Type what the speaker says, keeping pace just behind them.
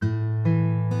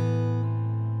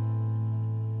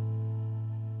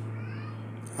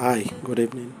Hi, good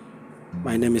evening.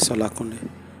 My name is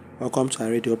Olakunle. Welcome to our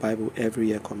Radio Bible Every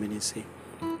Year community.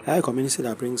 A community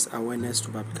that brings awareness to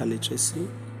biblical literacy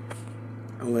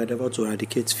and we endeavor to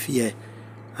eradicate fear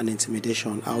and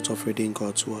intimidation out of reading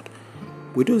God's Word.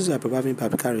 We do this by providing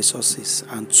biblical resources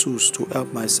and tools to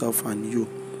help myself and you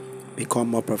become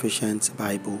more proficient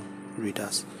Bible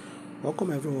readers.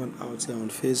 Welcome everyone out here on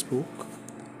Facebook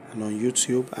and on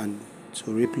YouTube and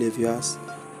to replay viewers.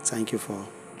 Thank you for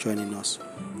joining us.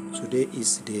 Today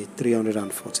is day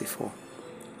 344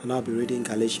 and I'll be reading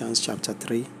Galatians chapter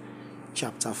 3,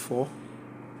 chapter 4,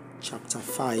 chapter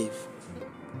 5,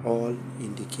 all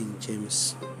in the King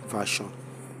James Version.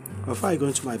 Before I go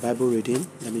into my Bible reading,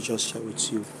 let me just share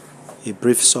with you a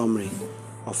brief summary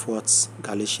of what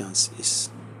Galatians is.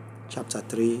 Chapter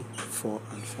 3, 4,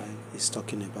 and 5 is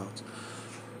talking about.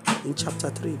 In chapter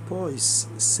 3, Paul is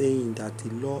saying that the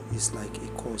law is like a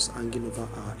curse hanging over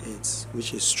our heads,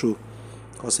 which is true.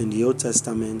 Because in the Old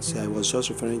Testament, I was just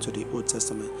referring to the Old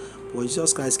Testament, but when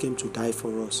Jesus Christ came to die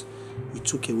for us, He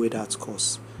took away that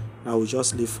curse. Now we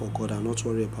just live for God and not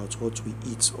worry about what we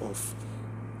eat of,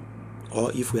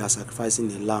 or if we are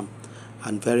sacrificing a lamb.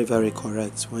 And very, very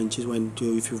correct.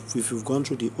 If you've gone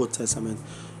through the Old Testament,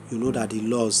 you know that the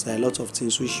laws, there are a lot of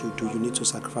things we should do. You need to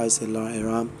sacrifice a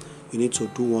ram, you need to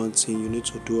do one thing, you need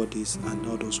to do all this and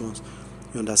all those ones.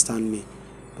 You understand me?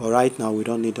 But right now, we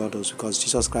don't need all those because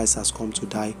Jesus Christ has come to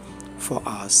die for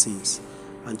our sins.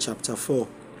 And chapter 4,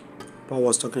 Paul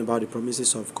was talking about the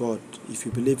promises of God. If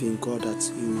you believe in God, that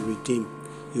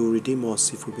He will redeem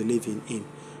us if we believe in Him.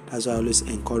 That's why I always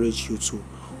encourage you to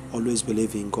always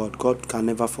believe in God. God can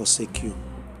never forsake you.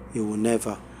 He will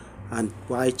never. And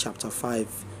why chapter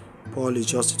 5, Paul is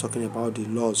just talking about the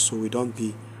laws, so we don't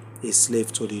be a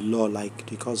slave to the law.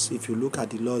 Because if you look at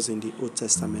the laws in the Old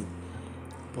Testament,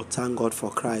 but thank God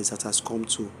for Christ that has come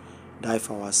to die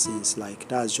for our sins.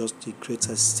 That's just the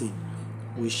greatest thing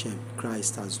which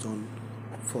Christ has done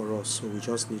for us. So we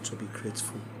just need to be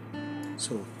grateful.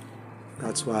 So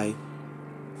that's why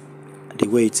the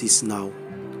way it is now,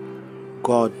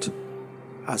 God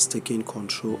has taken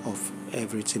control of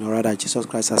everything, or rather Jesus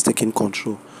Christ has taken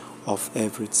control of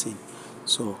everything.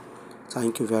 So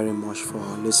thank you very much for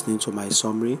listening to my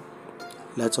summary.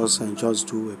 Let us just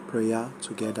do a prayer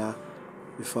together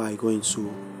before I go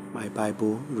into my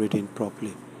Bible reading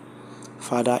properly.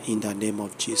 Father, in the name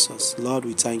of Jesus, Lord,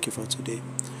 we thank you for today.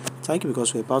 Thank you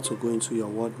because we're about to go into your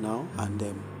word now, and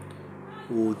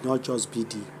we will not just be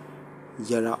the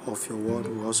hearer of your word,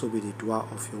 we will also be the doer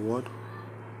of your word.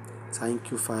 Thank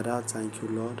you, Father. Thank you,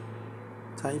 Lord.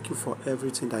 Thank you for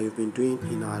everything that you've been doing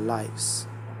in our lives.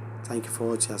 Thank you for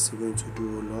what you are still going to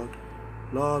do, O Lord.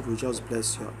 Lord, we just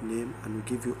bless your name and we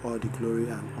give you all the glory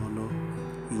and honor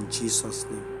in Jesus'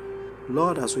 name.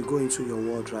 Lord, as we go into your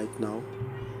word right now,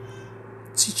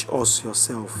 teach us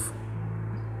yourself.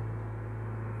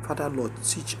 Father, Lord,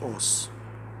 teach us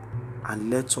and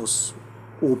let us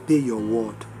obey your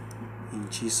word in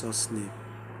Jesus' name.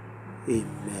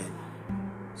 Amen.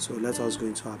 So let us go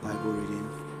into our Bible reading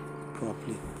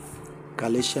properly.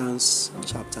 Galatians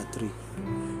chapter 3.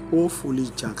 O foolish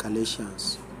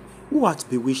Galatians, who hath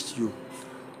bewitched you,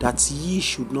 that ye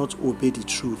should not obey the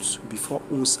truth, before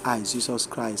whose eyes Jesus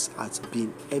Christ hath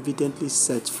been evidently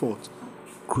set forth,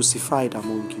 crucified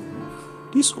among you?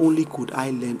 This only could I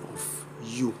learn of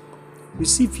you.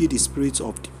 Receive ye the Spirit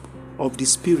of the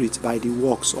Spirit by the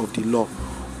works of the law,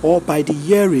 or by the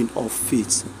hearing of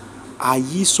faith? Are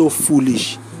ye so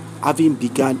foolish, having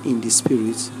begun in the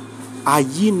Spirit? Are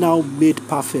ye now made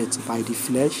perfect by the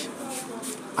flesh?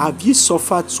 Have ye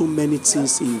suffered so many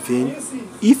things in vain?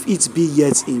 If it be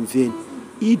yet in vain,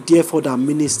 he therefore that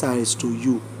ministers to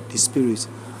you the Spirit,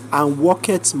 and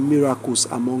worketh miracles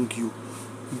among you,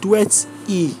 doeth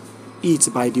he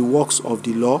it by the works of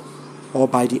the law, or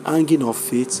by the hanging of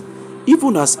faith?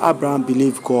 Even as Abraham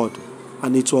believed God,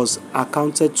 and it was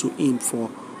accounted to him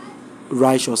for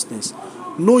righteousness.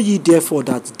 Know ye therefore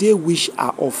that they which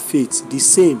are of faith, the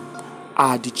same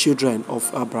are the children of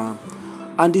Abraham.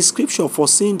 And the scripture,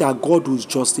 foreseeing that God would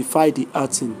justify the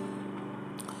earth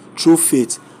through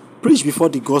faith, preached before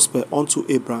the gospel unto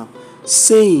Abraham,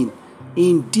 saying,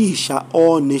 in thee shall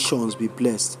all nations be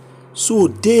blessed. So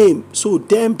them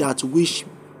that which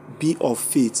be of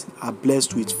faith are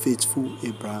blessed with faithful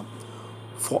Abraham.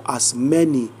 For as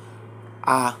many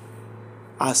as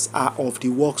are of the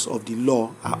works of the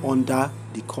law are under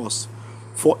the curse.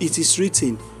 For it is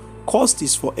written, cursed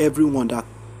is for everyone that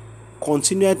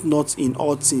continueth not in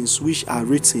all things which are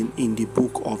written in the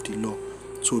book of the law,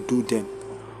 to do them.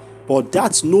 But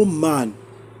that no man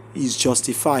is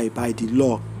justified by the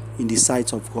law in the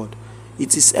sight of God.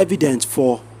 It is evident,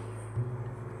 for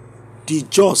The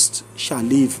just shall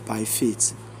live by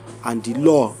faith, and the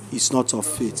law is not of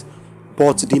faith,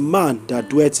 but the man that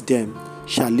doeth them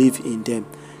shall live in them.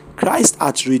 Christ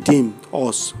hath redeemed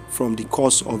us from the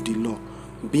curse of the law,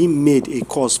 being made a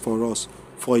curse for us.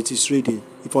 For it is written,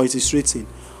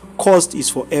 cursed is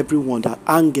for everyone that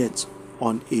hangeth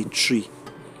on a tree.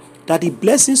 That the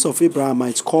blessings of Abraham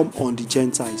might come on the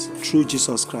Gentiles through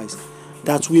Jesus Christ,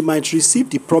 that we might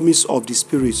receive the promise of the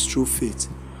Spirit through faith.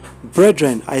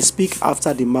 Brethren, I speak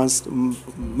after the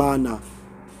manner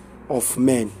of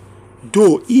men.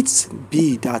 Though it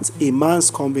be that a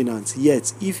man's covenant,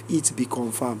 yet if it be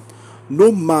confirmed,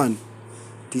 no man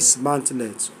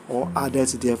dismantleth or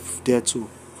addeth thereto.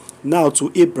 Now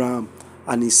to Abraham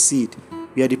and his seed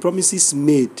were the promises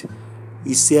made,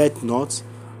 he said not,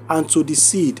 and to the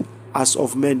seed as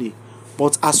of many,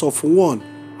 but as of one,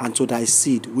 and to thy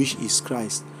seed, which is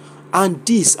Christ. And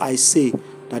this I say,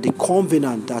 that the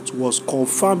covenant that was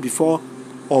confirmed before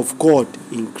of God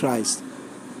in Christ,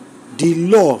 the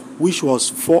law which was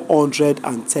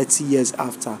 430 years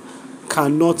after,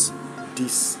 cannot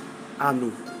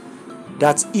disannul,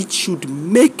 that it should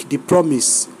make the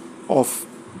promise of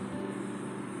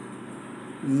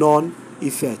none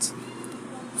effect.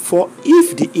 For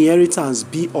if the inheritance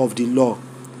be of the law,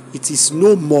 it is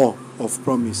no more of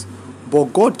promise,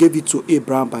 but God gave it to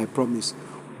Abraham by promise.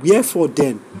 Wherefore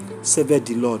then saved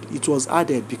the Lord, it was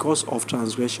added because of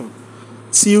transgression,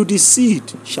 till the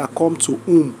seed shall come to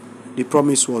whom the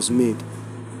promise was made,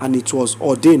 and it was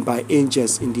ordained by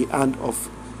angels in the hand of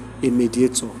a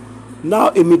mediator. Now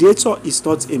a mediator is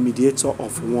not a mediator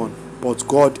of one, but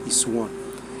God is one.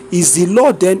 Is the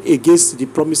law then against the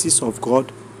promises of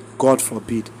God? God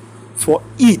forbid. For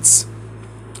if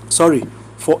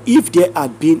there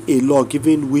had been a law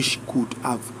given which could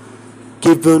have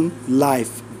given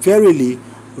life, verily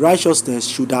righteousness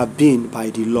should have been by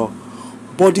the law.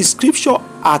 But the scripture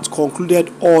hath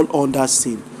concluded all under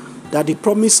sin, that the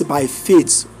promise by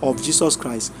faith of Jesus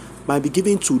Christ might be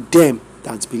given to them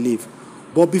that believe.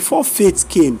 But before faith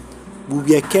came, we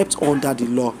were kept under the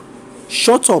law,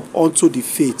 shut up unto the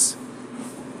faith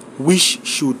which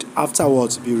should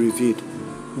afterwards be revealed.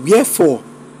 Wherefore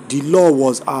the law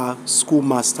was our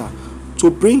schoolmaster, to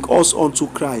bring us unto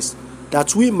Christ,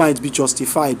 that we might be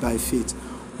justified by faith.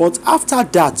 But after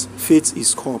that faith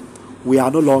is come, we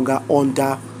are no longer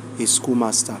under a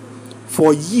schoolmaster.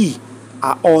 For ye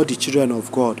are all the children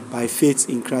of God by faith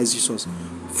in Christ Jesus.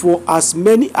 For as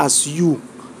many as you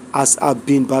as have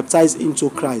been baptized into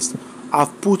Christ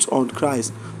have put on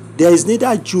Christ. There is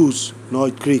neither Jews nor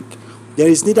Greek, there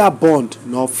is neither bond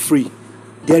nor free,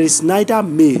 there is neither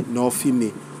male nor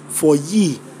female, for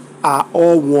ye are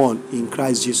all one in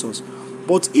Christ Jesus.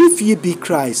 But if ye be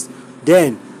Christ,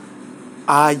 then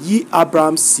are ye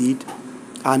Abraham's seed,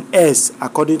 and heirs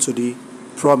according to the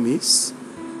promise.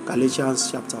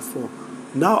 Galatians chapter 4.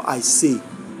 Now I say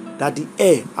that the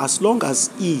heir, as long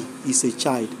as he is a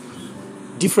child,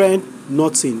 different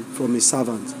nothing from a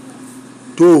servant,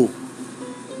 though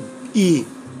he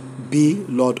be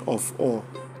Lord of all,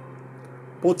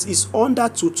 but is under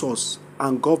tutors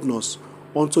and governors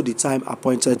unto the time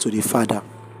appointed to the Father.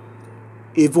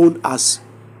 Even as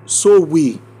so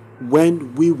we,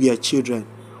 when we were children,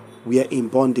 were in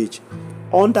bondage,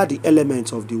 under the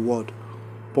element of the world.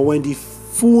 But when the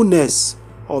fullness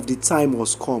of the time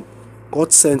was come,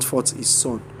 God sent forth his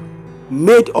Son,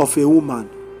 made of a woman,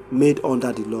 made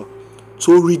under the law,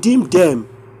 to redeem them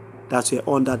that were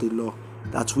under the law,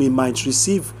 that we might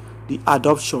receive the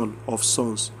adoption of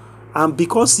sons. And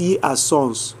because ye are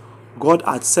sons, God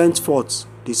hath sent forth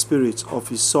the Spirit of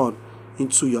his Son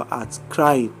into your heart,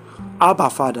 crying, Abba,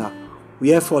 Father.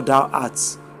 Wherefore thou art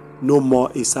no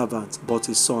more a servant, but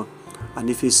a son. And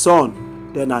if a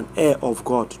son, then an heir of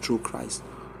God through Christ.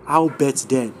 Howbeit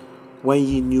then, when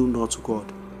ye knew not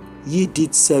God, ye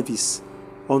did service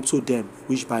unto them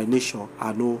which by nature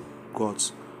are no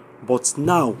gods. But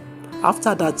now,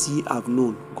 after that ye have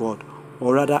known God,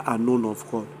 or rather are known of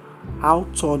God, how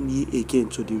turn ye again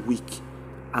to the weak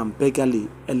and beggarly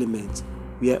element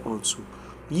whereunto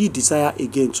ye desire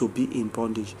again to be in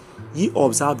bondage? Ye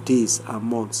observe days and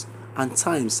months, and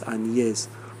times and years.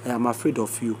 I am afraid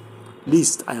of you,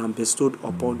 lest I am bestowed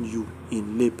upon you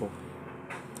in labor.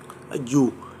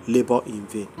 You labor in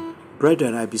vain.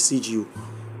 Brethren, I beseech you,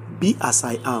 be as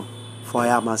I am, for I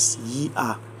am as ye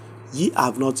are. Ye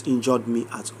have not injured me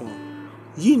at all.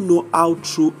 Ye know how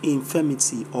through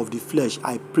infirmity of the flesh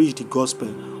I preached the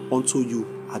gospel unto you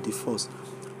at the first.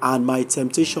 And my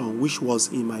temptation which was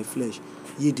in my flesh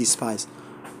ye despised,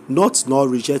 not nor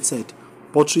rejected,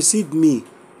 but received me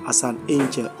as an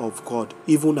angel of God,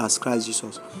 even as Christ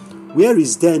Jesus. Where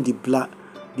is then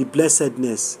the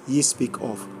blessedness ye speak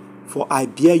of. For I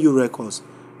bear you records,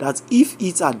 that if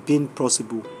it had been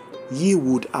possible, ye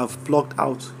would have plucked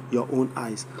out your own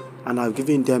eyes, and have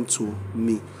given them to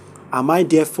me. Am I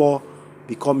therefore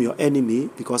become your enemy,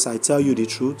 because I tell you the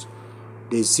truth?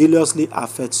 They zealously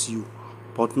affect you,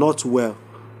 but not well.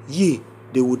 Ye,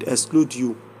 they would exclude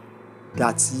you,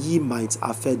 that ye might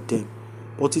affect them.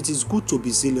 But it is good to be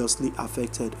zealously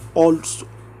affected,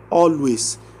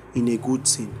 always in a good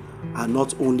thing, and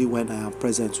not only when I am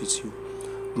present with you.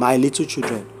 My little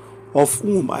children, of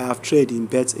whom I have trade in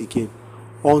birth again,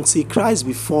 until Christ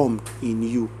be formed in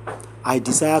you, I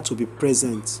desire to be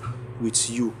present with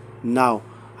you now,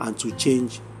 and to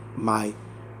change my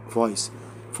voice.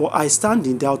 For I stand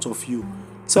in doubt of you.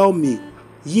 Tell me,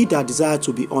 ye that desire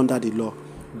to be under the law,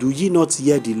 do ye not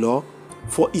hear the law?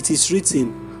 For it is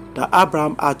written that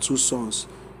Abraham had 2 sons,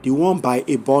 the one by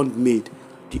a bondmaid,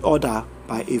 the other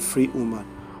by a free woman.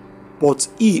 But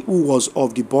he who was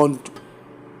of the bond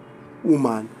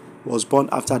woman was born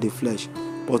after the flesh,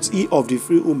 but he of the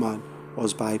free woman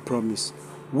was by promise.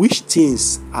 Which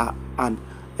things are an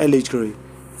allegory?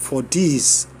 For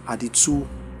these are the 2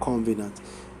 covenants.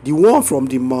 The one from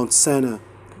the Mount Sinai,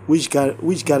 which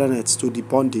gathereth to the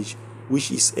bondage,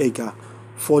 which is Hagar.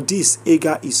 For this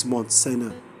Hagar is Mount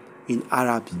Sinai in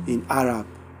Arabia,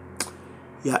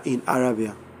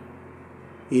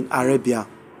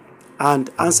 and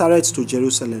answereth to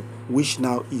Jerusalem, which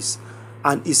now is,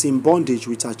 and is in bondage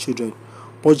with her children.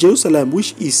 But Jerusalem,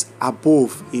 which is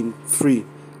above, in free,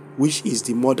 which is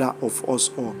the mother of us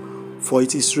all. For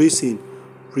it is written,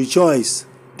 Rejoice,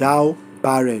 thou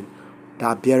barren,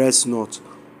 that bearest not.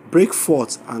 Break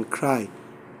forth and cry,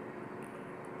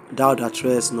 thou that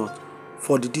treadest not.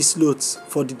 For the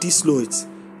dissolute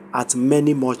hath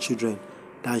many more children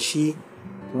than she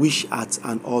which hath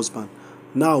an husband.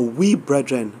 Now we,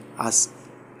 brethren, as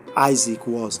Isaac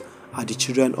was, are the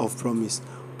children of promise.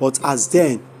 But as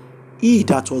then he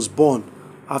that was born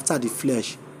after the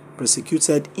flesh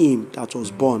persecuted him that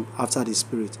was born after the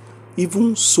spirit,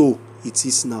 even so it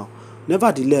is now.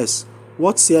 Nevertheless,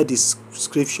 what saith the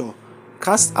scripture?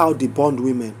 Cast out the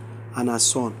bondwoman and her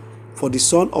son, for the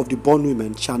son of the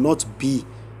bondwoman shall not be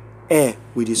heir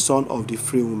with the son of the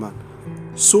free woman.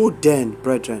 So then,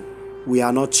 brethren, we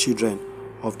are not children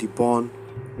of the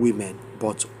bondwoman,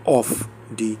 but of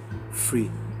the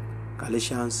free.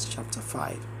 Galatians chapter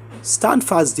 5. Stand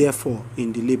fast therefore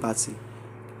in the liberty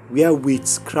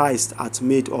wherewith Christ hath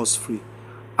made us free,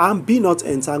 and be not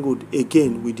entangled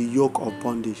again with the yoke of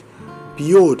bondage.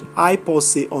 Behold, I Paul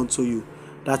say unto you,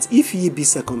 that if ye be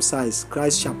circumcised,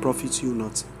 Christ shall profit you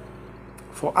nothing.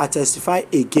 For I testify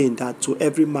again that to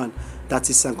every man that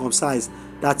is circumcised,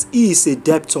 that he is a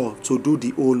debtor to do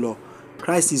the whole law.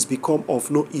 Christ is become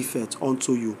of no effect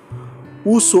unto you.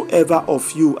 Whosoever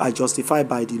of you are justified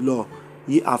by the law,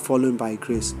 ye are fallen by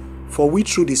grace. For we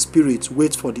through the Spirit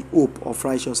wait for the hope of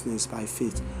righteousness by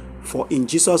faith. For in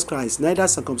Jesus Christ neither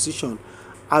circumcision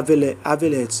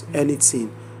availeth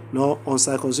anything, nor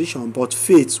uncircumcision, but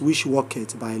faith which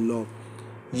worketh by love.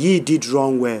 Ye did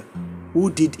wrong well.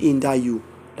 Who did hinder you,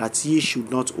 that ye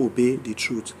should not obey the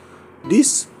truth?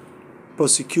 This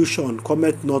persecution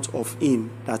cometh not of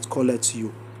him that calleth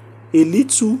you. A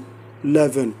little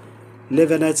leaven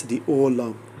leaveneth the whole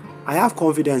lump. I have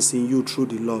confidence in you through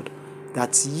the Lord,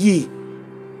 that ye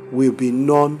will be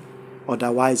none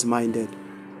otherwise minded.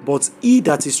 But he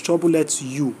that is troubleth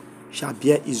you shall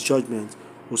bear his judgment,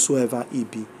 whosoever he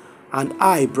be. And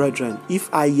I, brethren,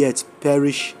 if I yet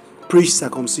preach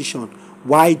circumcision,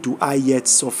 why do I yet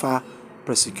suffer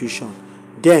persecution?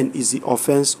 Then is the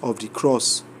offense of the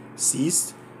cross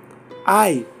ceased?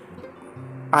 I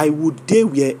would they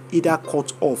were either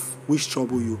cut off which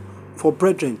trouble you. For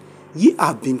brethren, ye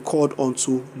have been called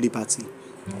unto liberty.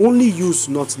 Only use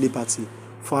not liberty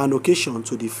for an occasion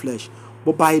to the flesh,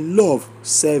 but by love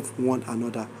serve one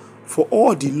another. For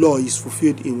all the law is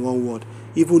fulfilled in one word,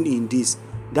 even in this,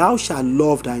 thou shalt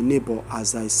love thy neighbor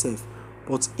as thyself.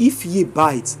 But if ye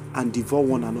bite and devour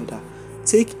one another,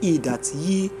 take heed that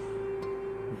ye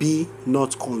be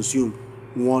not consumed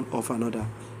one of another.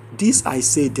 This I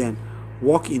say then,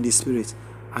 walk in the Spirit,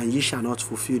 and ye shall not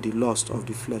fulfill the lust of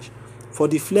the flesh. For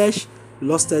the flesh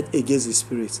lusteth against the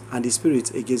Spirit, and the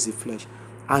Spirit against the flesh.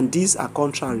 And these are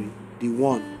contrary the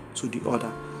one to the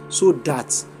other, so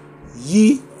that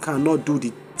ye cannot do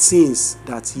the things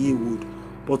that ye would.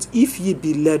 But if ye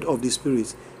be led of the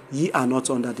Spirit, ye are not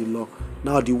under the law.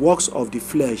 Now the works of the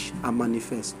flesh are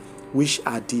manifest, which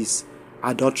are these: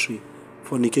 adultery,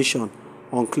 fornication,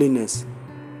 uncleanness,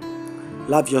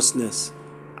 lasciviousness,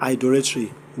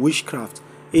 idolatry, witchcraft,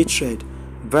 hatred,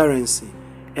 variance,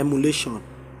 emulation,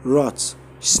 wrath,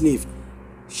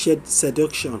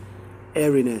 seduction,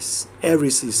 airiness,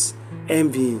 heresies,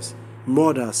 envyings,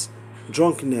 murders,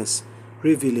 drunkenness,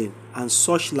 reveling, and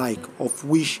such like, of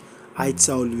which I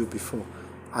tell you before,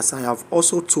 as I have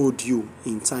also told you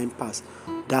in time past,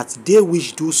 that they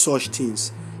which do such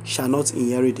things shall not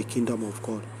inherit the kingdom of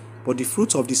God. But the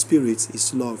fruit of the Spirit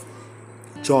is love,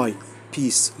 joy,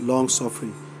 peace,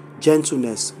 long-suffering,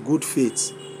 gentleness,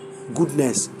 goodness,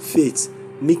 faith,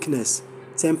 meekness,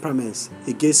 temperance.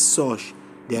 Against such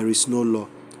there is no law.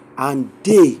 And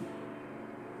they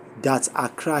that are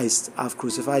Christ have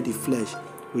crucified the flesh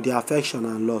with the affection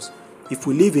and lust. If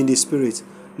we live in the Spirit,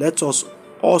 let us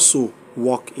also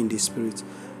walk in the Spirit.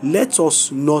 Let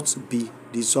us not be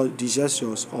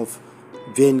desirous of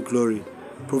vainglory,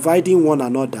 providing one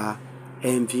another,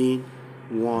 envying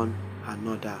one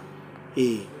another.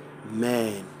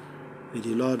 Amen. May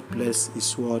the Lord bless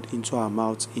His word into our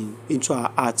mouth, into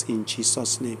our heart, in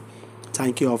Jesus' name.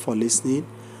 Thank you all for listening.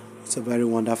 It's a very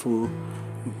wonderful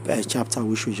chapter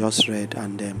which we just read,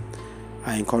 and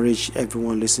I encourage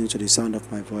everyone listening to the sound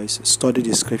of my voice, study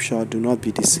the scripture, do not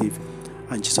be deceived,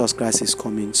 and Jesus Christ is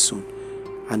coming soon.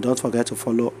 And don't forget to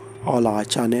follow all our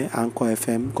channel, Anchor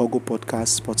FM, Google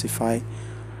Podcasts, Spotify,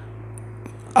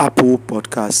 Apple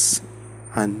Podcasts,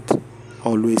 and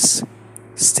always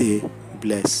stay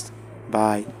blessed.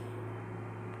 Bye.